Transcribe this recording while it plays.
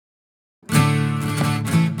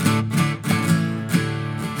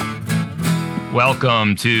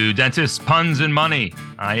Welcome to Dentists, Puns, and Money.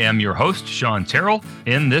 I am your host, Sean Terrell.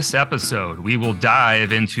 In this episode, we will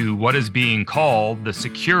dive into what is being called the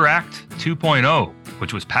Secure Act 2.0,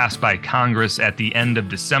 which was passed by Congress at the end of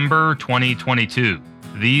December 2022.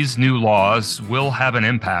 These new laws will have an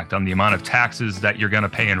impact on the amount of taxes that you're going to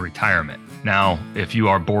pay in retirement. Now, if you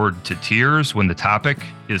are bored to tears when the topic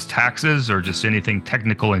is taxes or just anything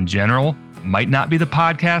technical in general, might not be the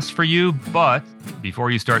podcast for you, but before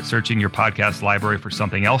you start searching your podcast library for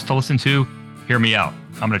something else to listen to, hear me out.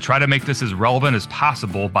 I'm going to try to make this as relevant as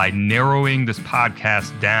possible by narrowing this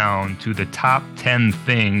podcast down to the top 10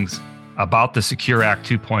 things about the Secure Act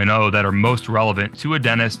 2.0 that are most relevant to a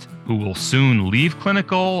dentist who will soon leave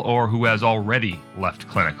clinical or who has already left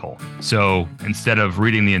clinical. So instead of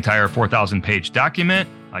reading the entire 4,000-page document,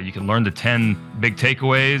 you can learn the 10 big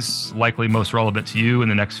takeaways, likely most relevant to you in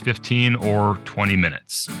the next 15 or 20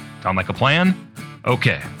 minutes. Sound like a plan?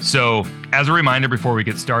 Okay, so as a reminder before we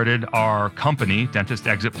get started, our company, Dentist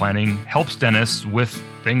Exit Planning, helps dentists with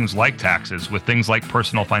things like taxes, with things like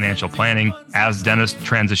personal financial planning as dentist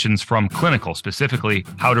transitions from clinical, specifically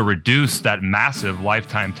how to reduce that massive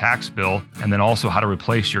lifetime tax bill, and then also how to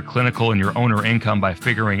replace your clinical and your owner income by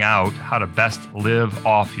figuring out how to best live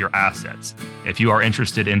off your assets. If you are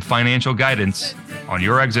interested in financial guidance on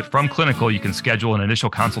your exit from clinical, you can schedule an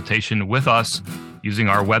initial consultation with us using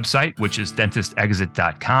our website, which is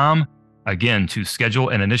dentistexit.com. Again, to schedule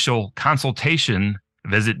an initial consultation,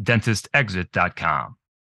 visit dentistexit.com.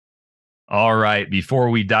 All right,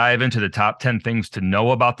 before we dive into the top 10 things to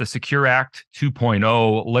know about the Secure Act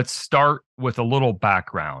 2.0, let's start with a little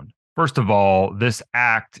background. First of all, this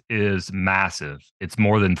act is massive. It's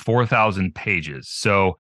more than 4,000 pages.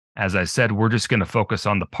 So as I said, we're just going to focus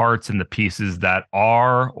on the parts and the pieces that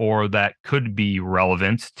are or that could be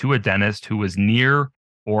relevant to a dentist who is near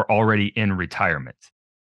or already in retirement.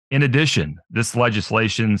 In addition, this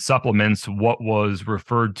legislation supplements what was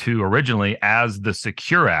referred to originally as the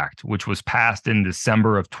Secure Act, which was passed in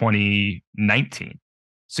December of 2019.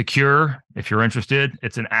 Secure, if you're interested,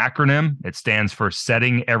 it's an acronym. It stands for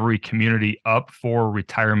Setting Every Community Up for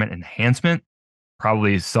Retirement Enhancement.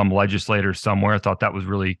 Probably some legislator somewhere thought that was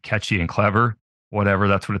really catchy and clever, whatever,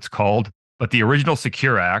 that's what it's called. But the original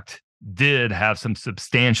Secure Act did have some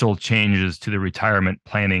substantial changes to the retirement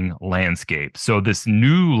planning landscape. So this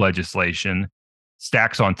new legislation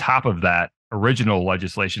stacks on top of that original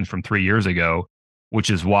legislation from 3 years ago,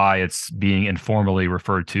 which is why it's being informally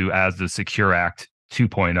referred to as the Secure Act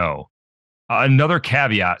 2.0. Another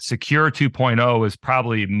caveat, Secure 2.0 is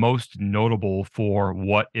probably most notable for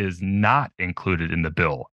what is not included in the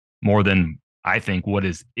bill, more than, I think, what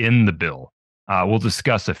is in the bill. We'll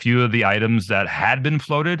discuss a few of the items that had been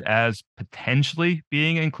floated as potentially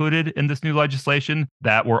being included in this new legislation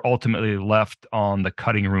that were ultimately left on the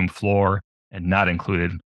cutting room floor and not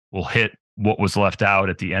included. We'll hit what was left out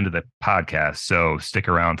at the end of the podcast, so stick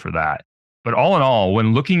around for that. But all in all,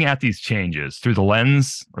 when looking at these changes through the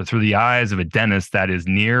lens or through the eyes of a dentist that is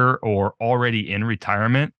near or already in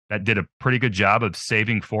retirement, that did a pretty good job of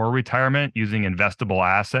saving for retirement using investable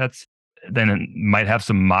assets, then it might have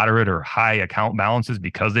some moderate or high account balances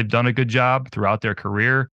because they've done a good job throughout their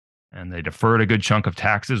career and they deferred a good chunk of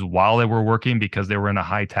taxes while they were working because they were in a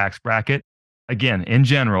high tax bracket. Again, in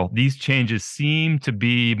general, these changes seem to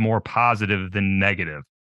be more positive than negative.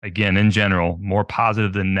 Again, in general, more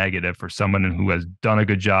positive than negative for someone who has done a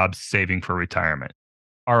good job saving for retirement.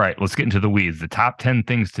 All right, let's get into the weeds. The top 10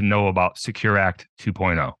 things to know about Secure Act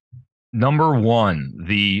 2.0. Number one,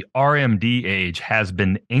 the RMD age has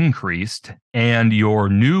been increased, and your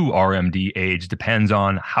new RMD age depends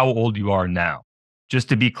on how old you are now. Just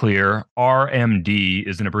to be clear, RMD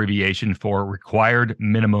is an abbreviation for Required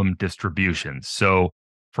Minimum Distributions. So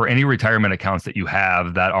for any retirement accounts that you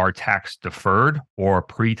have that are tax deferred or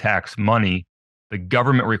pre-tax money, the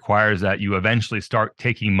government requires that you eventually start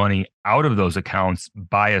taking money out of those accounts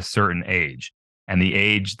by a certain age. And the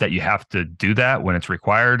age that you have to do that when it's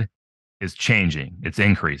required is changing. It's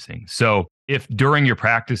increasing. So if during your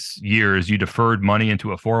practice years you deferred money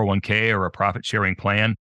into a 401k or a profit sharing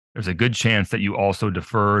plan, there's a good chance that you also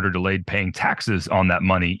deferred or delayed paying taxes on that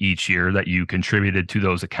money each year that you contributed to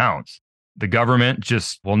those accounts. The government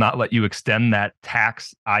just will not let you extend that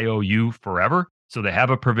tax IOU forever. So they have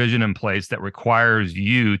a provision in place that requires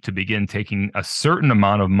you to begin taking a certain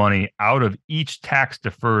amount of money out of each tax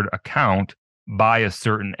deferred account by a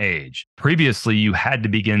certain age. Previously, you had to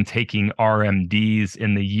begin taking RMDs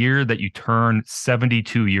in the year that you turn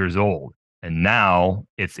 72 years old. And now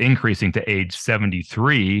it's increasing to age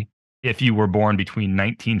 73 if you were born between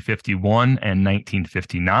 1951 and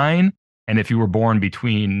 1959. And if you were born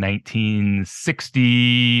between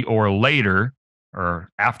 1960 or later, or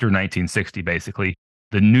after 1960, basically,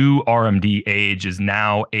 the new RMD age is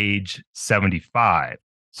now age 75.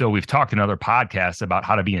 So we've talked in other podcasts about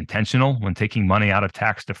how to be intentional when taking money out of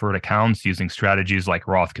tax deferred accounts using strategies like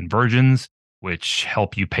Roth conversions, which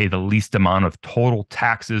help you pay the least amount of total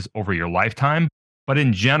taxes over your lifetime. But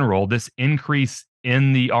in general, this increase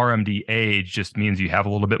in the RMD age just means you have a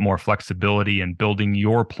little bit more flexibility in building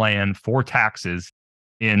your plan for taxes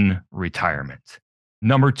in retirement. The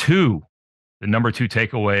number two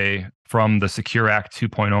takeaway from the Secure Act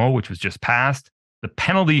 2.0, which was just passed, the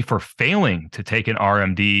penalty for failing to take an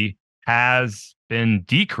RMD has been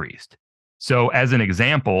decreased. So as an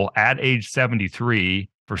example, at age 73,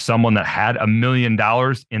 for someone that had $1 million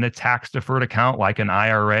in a tax deferred account, like an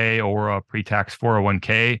IRA or a pre-tax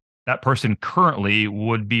 401k, that person currently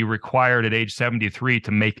would be required at age 73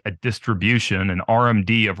 to make a distribution, an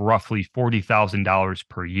RMD of roughly $40,000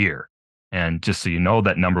 per year. And just so you know,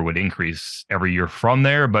 that number would increase every year from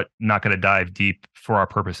there, but not going to dive deep for our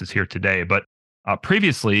purposes here today. But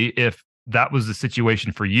previously, if that was the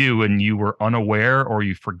situation for you and you were unaware or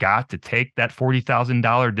you forgot to take that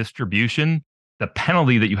 $40,000 distribution, the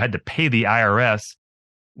penalty that you had to pay the IRS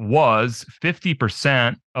was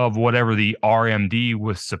 50% of whatever the RMD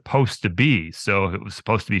was supposed to be. So if it was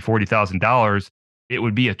supposed to be $40,000, it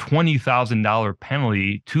would be a $20,000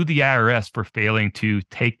 penalty to the IRS for failing to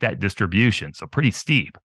take that distribution. So pretty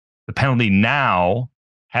steep. The penalty now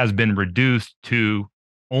has been reduced to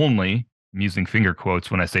only, I'm using finger quotes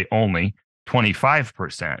when I say only,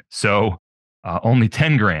 25%. So only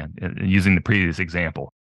 10 grand using the previous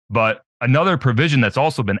example. But another provision that's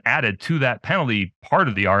also been added to that penalty part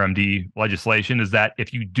of the RMD legislation is that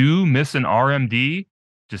if you do miss an RMD,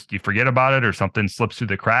 just you forget about it or something slips through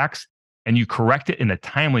the cracks, and you correct it in a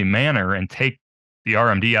timely manner and take the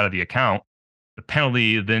RMD out of the account, the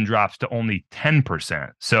penalty then drops to only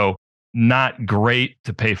 10%. So not great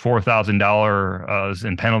to pay $4,000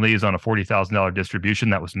 in penalties on a $40,000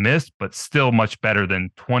 distribution that was missed, but still much better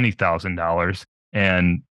than $20,000.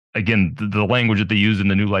 And again, the language that they use in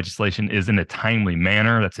the new legislation is in a timely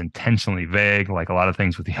manner. That's intentionally vague, like a lot of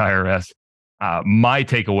things with the IRS. My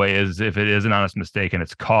takeaway is if it is an honest mistake and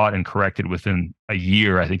it's caught and corrected within a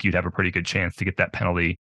year, I think you'd have a pretty good chance to get that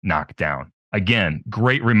penalty knocked down. Again,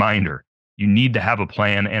 great reminder. You need to have a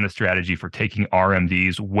plan and a strategy for taking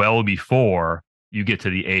RMDs well before you get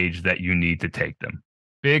to the age that you need to take them.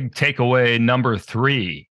 Big takeaway number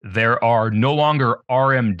 3, there are no longer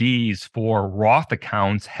RMDs for Roth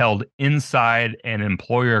accounts held inside an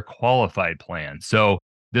employer qualified plan. So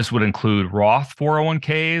this would include Roth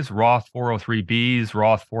 401ks, Roth 403bs,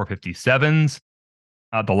 Roth 457s.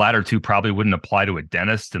 The latter two probably wouldn't apply to a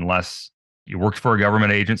dentist unless you worked for a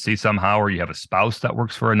government agency somehow, or you have a spouse that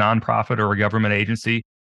works for a nonprofit or a government agency.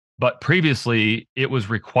 But previously, it was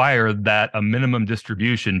required that a minimum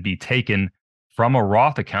distribution be taken from a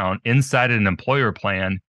Roth account inside an employer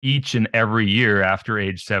plan each and every year after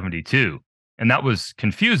age 72. And that was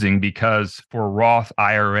confusing because for Roth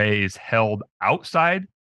IRAs held outside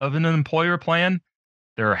of an employer plan,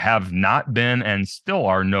 there have not been and still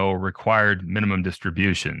are no required minimum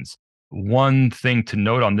distributions. One thing to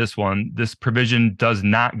note on this one, this provision does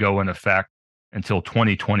not go in effect until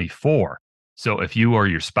 2024. So if you or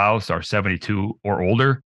your spouse are 72 or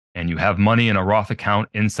older and you have money in a Roth account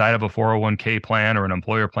inside of a 401k plan or an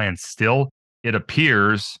employer plan still, it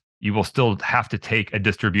appears you will still have to take a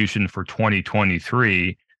distribution for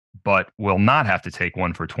 2023, but will not have to take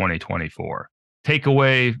one for 2024.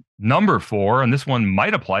 Takeaway number 4, and this one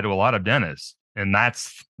might apply to a lot of dentists, and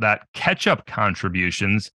that's that catch-up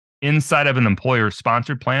contributions inside of an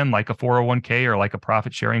employer-sponsored plan like a 401k or like a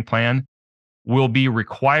profit-sharing plan will be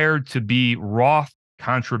required to be Roth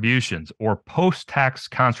contributions or post-tax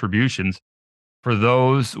contributions for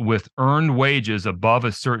those with earned wages above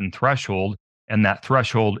a certain threshold, and that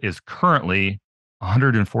threshold is currently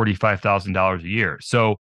 $145,000 a year.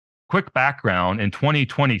 So quick background, in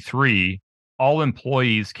 2023, all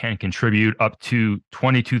employees can contribute up to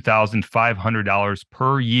 $22,500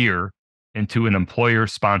 per year into an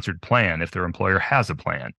employer-sponsored plan if their employer has a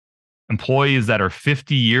plan. Employees that are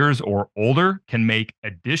 50 years or older can make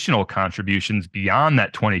additional contributions beyond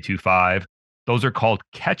that $22,500. Those are called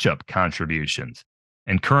catch-up contributions.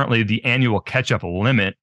 And currently, the annual catch-up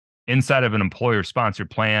limit inside of an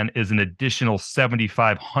employer-sponsored plan is an additional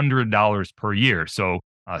 $7,500 per year. So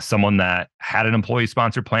someone that had an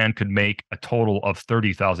employee-sponsored plan could make a total of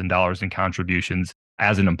 $30,000 in contributions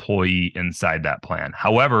as an employee inside that plan.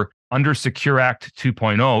 However, under Secure Act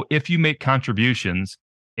 2.0, if you make contributions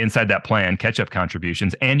inside that plan, catch-up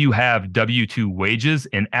contributions, and you have W-2 wages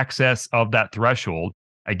in excess of that threshold,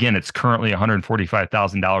 again, it's currently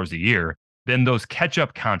 $145,000 a year, then those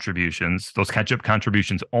catch-up contributions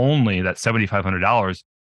only, that $7,500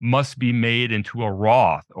 must be made into a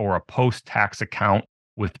Roth or a post-tax account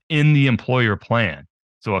within the employer plan.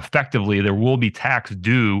 So effectively, there will be tax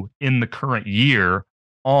due in the current year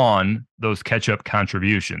on those catch-up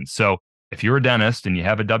contributions. So if you're a dentist and you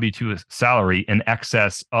have a W-2 salary in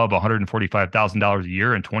excess of $145,000 a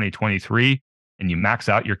year in 2023, and you max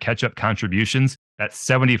out your catch-up contributions, that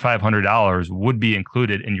 $7,500 would be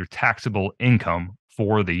included in your taxable income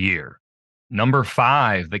for the year. Number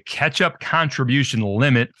 5, the catch-up contribution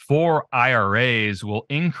limit for IRAs will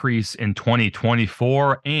increase in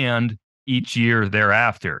 2024 and each year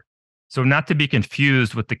thereafter. So not to be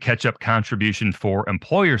confused with the catch-up contribution for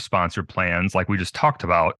employer-sponsored plans like we just talked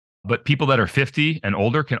about, but people that are 50 and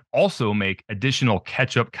older can also make additional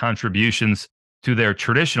catch-up contributions to their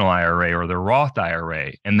traditional IRA or their Roth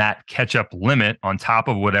IRA. And that catch-up limit on top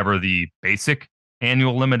of whatever the basic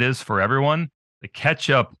annual limit is for everyone, the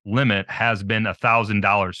catch-up limit has been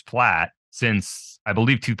 $1,000 flat since, I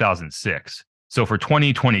believe, 2006. So for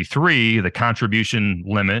 2023, the contribution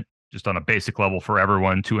limit, just on a basic level for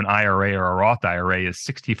everyone, to an IRA or a Roth IRA is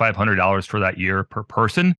 $6,500 for that year per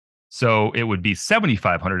person. So it would be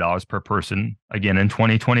 $7,500 per person, again, in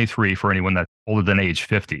 2023 for anyone that's older than age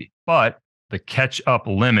 50. But the catch-up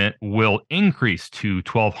limit will increase to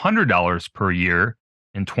 $1,200 per year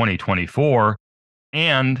in 2024.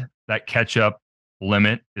 And that catch-up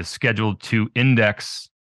limit is scheduled to index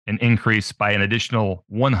and increase by an additional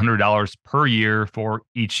 $100 per year for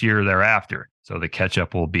each year thereafter. So the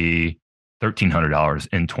catch-up will be $1,300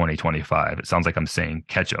 in 2025. It sounds like I'm saying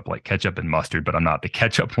ketchup, like ketchup and mustard, but I'm not. The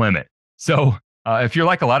catch-up limit. So if you're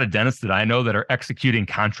like a lot of dentists that I know that are executing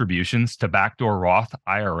contributions to backdoor Roth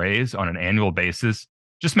IRAs on an annual basis,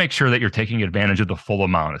 just make sure that you're taking advantage of the full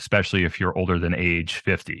amount, especially if you're older than age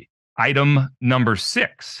 50. Item number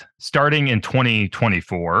 6, starting in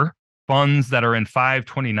 2024, funds that are in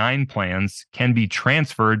 529 plans can be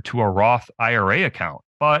transferred to a Roth IRA account,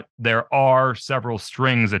 but there are several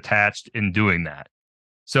strings attached in doing that.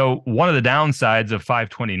 So one of the downsides of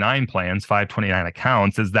 529 plans, 529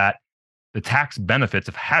 accounts, is that the tax benefits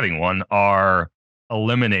of having one are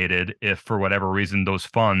eliminated if, for whatever reason, those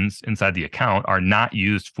funds inside the account are not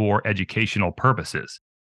used for educational purposes.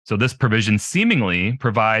 So this provision seemingly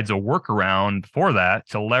provides a workaround for that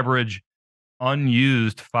to leverage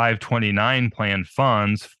unused 529 plan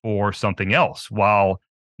funds for something else while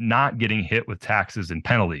not getting hit with taxes and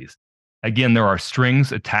penalties. Again, there are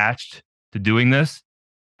strings attached to doing this.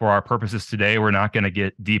 For our purposes today, we're not going to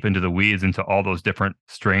get deep into the weeds into all those different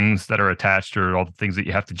strings that are attached or all the things that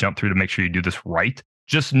you have to jump through to make sure you do this right.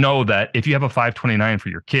 Just know that if you have a 529 for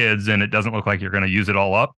your kids and it doesn't look like you're going to use it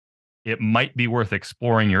all up, it might be worth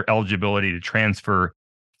exploring your eligibility to transfer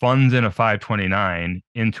funds in a 529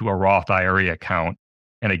 into a Roth IRA account.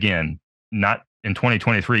 And again, not in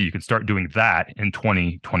 2023, you can start doing that in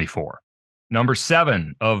 2024. Number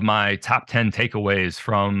 7 of my top 10 takeaways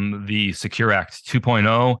from the Secure Act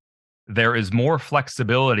 2.0, there is more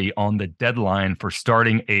flexibility on the deadline for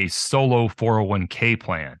starting a solo 401k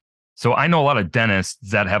plan. So I know a lot of dentists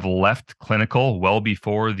that have left clinical well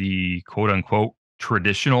before the quote unquote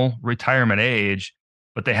traditional retirement age,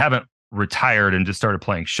 but they haven't retired and just started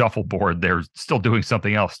playing shuffleboard. They're still doing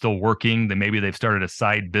something else, still working. Maybe they've started a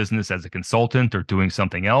side business as a consultant or doing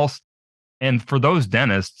something else. And for those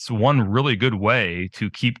dentists, one really good way to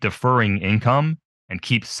keep deferring income and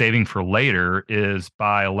keep saving for later is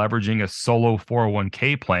by leveraging a solo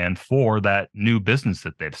 401k plan for that new business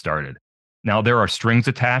that they've started. Now, there are strings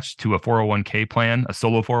attached to a 401k plan, a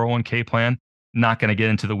solo 401k plan. Not going to get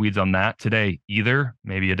into the weeds on that today either.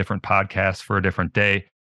 Maybe a different podcast for a different day.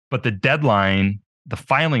 But the deadline, the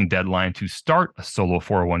filing deadline to start a solo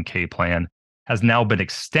 401k plan has now been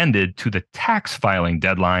extended to the tax filing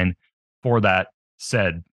deadline for that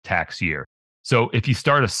said tax year. So if you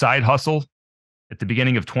start a side hustle at the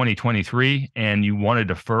beginning of 2023 and you want to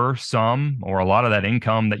defer some or a lot of that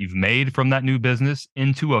income that you've made from that new business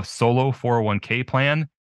into a solo 401k plan,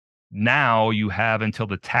 now you have until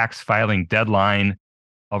the tax filing deadline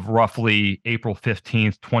of roughly April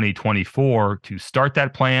 15th, 2024 to start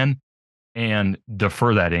that plan and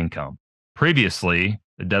defer that income. Previously,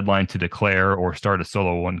 the deadline to declare or start a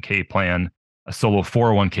solo 1K plan, a solo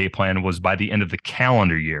 401k plan, was by the end of the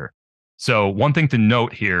calendar year. So one thing to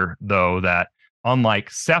note here, though, that unlike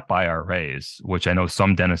SEP IRAs, which I know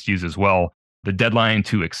some dentists use as well, the deadline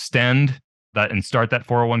to extend that and start that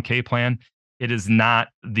 401k plan, it is not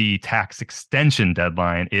the tax extension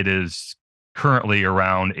deadline. It is currently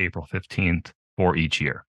around April 15th for each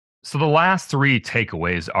year. So the last 3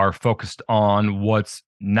 takeaways are focused on what's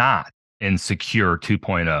not in Secure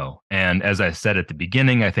 2.0. And as I said at the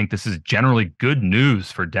beginning, I think this is generally good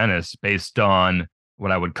news for dentists based on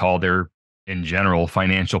what I would call their, in general,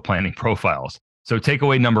 financial planning profiles. So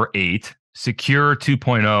takeaway number 8, Secure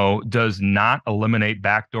 2.0 does not eliminate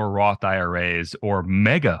backdoor Roth IRAs or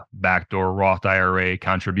mega backdoor Roth IRA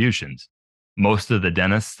contributions. Most of the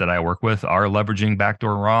dentists that I work with are leveraging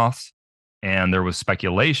backdoor Roths. And there was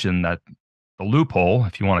speculation that the loophole,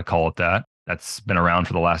 if you want to call it that, that's been around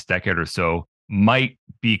for the last decade or so, might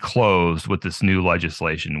be closed with this new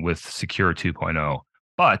legislation with Secure 2.0.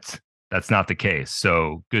 But that's not the case.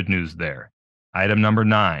 So good news there. Item number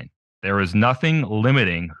 9, there is nothing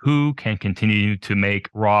limiting who can continue to make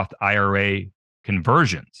Roth IRA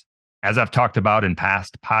conversions. As I've talked about in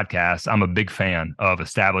past podcasts, I'm a big fan of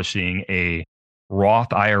establishing a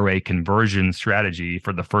Roth IRA conversion strategy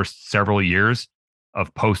for the first several years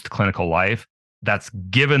of post-clinical life. That's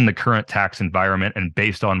given the current tax environment and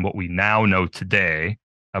based on what we now know today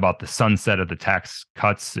about the sunset of the Tax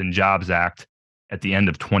Cuts and Jobs Act at the end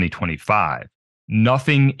of 2025.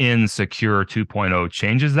 Nothing in Secure 2.0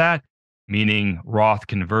 changes that, meaning Roth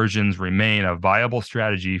conversions remain a viable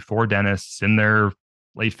strategy for dentists in their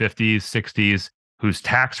late 50s, 60s, whose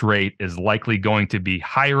tax rate is likely going to be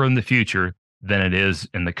higher in the future than it is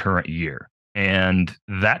in the current year. And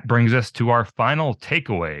that brings us to our final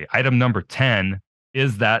takeaway. Item number 10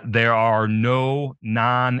 is that there are no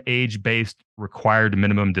non-age-based required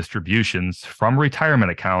minimum distributions from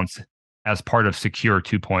retirement accounts as part of Secure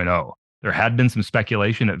 2.0. There had been some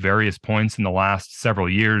speculation at various points in the last several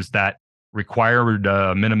years that required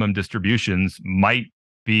minimum distributions might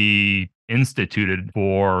be instituted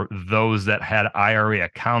for those that had IRA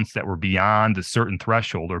accounts that were beyond a certain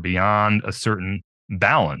threshold or beyond a certain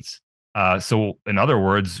balance. So in other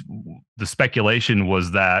words, the speculation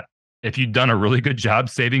was that if you'd done a really good job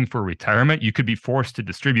saving for retirement, you could be forced to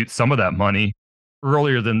distribute some of that money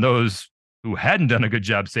earlier than those who hadn't done a good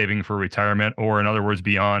job saving for retirement, or in other words,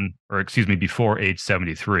 before age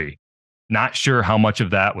 73. Not sure how much of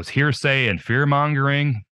that was hearsay and fear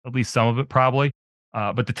mongering, at least some of it probably.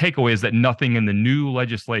 But the takeaway is that nothing in the new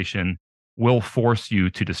legislation will force you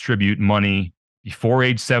to distribute money before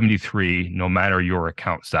age 73, no matter your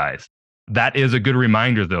account size. That is a good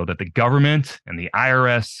reminder, though, that the government and the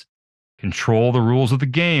IRS control the rules of the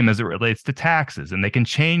game as it relates to taxes, and they can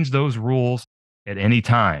change those rules at any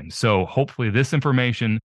time. So hopefully this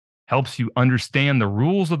information helps you understand the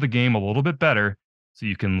rules of the game a little bit better so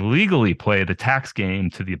you can legally play the tax game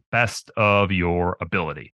to the best of your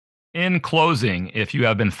ability. In closing, if you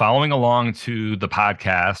have been following along to the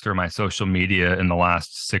podcast or my social media in the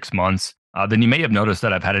last 6 months, then you may have noticed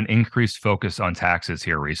that I've had an increased focus on taxes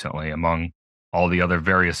here recently among all the other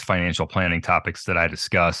various financial planning topics that I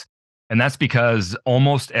discuss. And that's because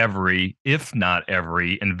almost every, if not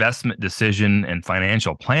every, investment decision and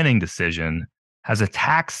financial planning decision has a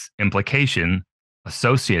tax implication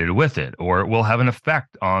associated with it, or it will have an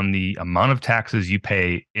effect on the amount of taxes you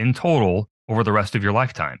pay in total over the rest of your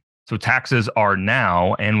lifetime. So taxes are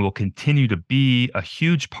now and will continue to be a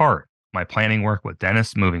huge part of my planning work with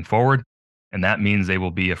dentists moving forward. And that means they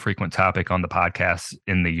will be a frequent topic on the podcast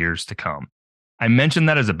in the years to come. I mentioned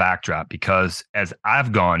that as a backdrop because as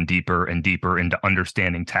I've gone deeper and deeper into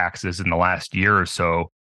understanding taxes in the last year or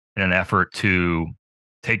so in an effort to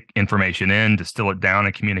take information in, distill it down,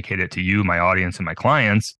 and communicate it to you, my audience, and my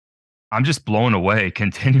clients, I'm just blown away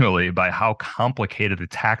continually by how complicated the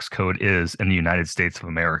tax code is in the United States of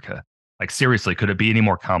America. Like, seriously, could it be any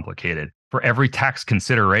more complicated? For every tax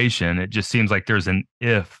consideration, it just seems like there's an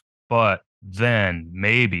if, but, then,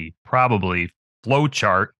 maybe, probably flow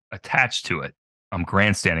chart attached to it. I'm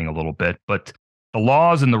grandstanding a little bit, but the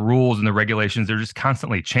laws and the rules and the regulations, they're just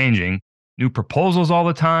constantly changing. New proposals all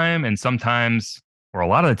the time, and sometimes, or a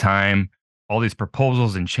lot of the time, all these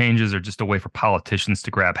proposals and changes are just a way for politicians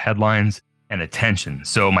to grab headlines and attention.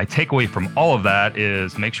 So my takeaway from all of that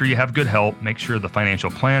is make sure you have good help. Make sure the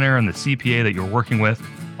financial planner and the CPA that you're working with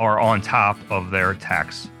are on top of their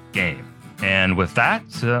tax game. And with that,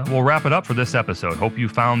 we'll wrap it up for this episode. Hope you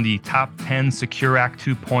found the top 10 Secure Act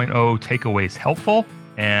 2.0 takeaways helpful.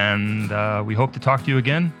 And we hope to talk to you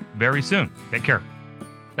again very soon. Take care.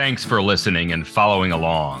 Thanks for listening and following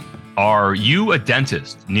along. Are you a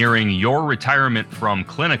dentist nearing your retirement from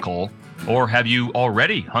clinical, or have you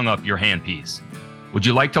already hung up your handpiece? Would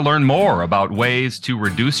you like to learn more about ways to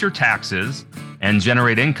reduce your taxes and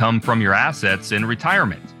generate income from your assets in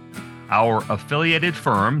retirement? Our affiliated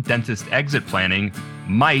firm, Dentist Exit Planning,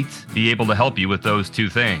 might be able to help you with those two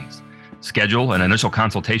things. Schedule an initial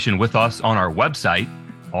consultation with us on our website,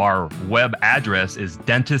 Our web address is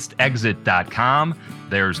dentistexit.com.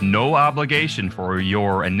 There's no obligation for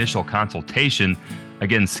your initial consultation.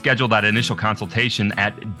 Again, schedule that initial consultation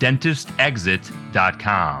at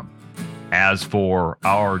dentistexit.com. As for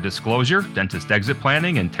our disclosure, Dentist Exit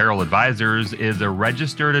Planning and Terrell Advisors is a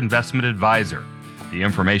registered investment advisor. The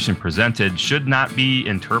information presented should not be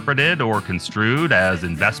interpreted or construed as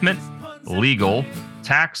investment, legal,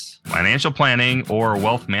 tax, financial planning, or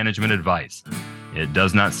wealth management advice. It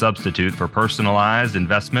does not substitute for personalized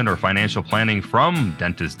investment or financial planning from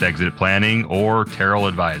Dentist Exit Planning or Terrell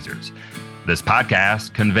Advisors. This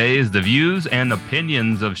podcast conveys the views and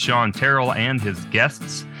opinions of Sean Terrell and his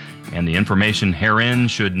guests, and the information herein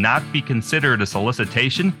should not be considered a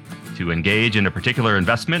solicitation to engage in a particular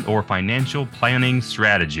investment or financial planning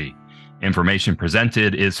strategy. Information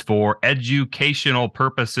presented is for educational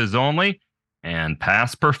purposes only, and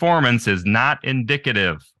past performance is not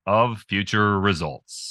indicative of future results.